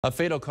A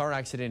fatal car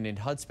accident in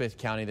Hudspeth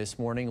County this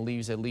morning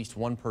leaves at least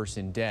one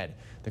person dead.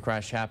 The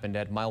crash happened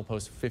at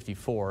milepost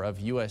 54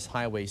 of U.S.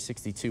 Highway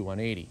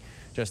 62-180,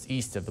 just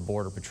east of the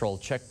Border Patrol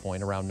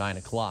checkpoint around 9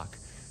 o'clock.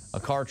 A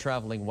car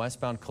traveling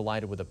westbound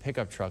collided with a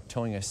pickup truck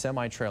towing a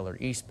semi-trailer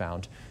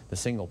eastbound. The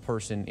single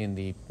person in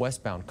the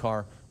westbound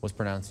car was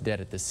pronounced dead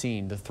at the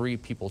scene. The 3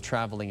 people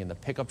traveling in the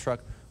pickup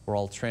truck were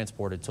all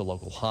transported to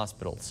local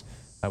hospitals.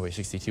 Highway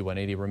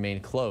 62-180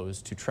 remained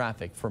closed to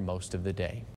traffic for most of the day.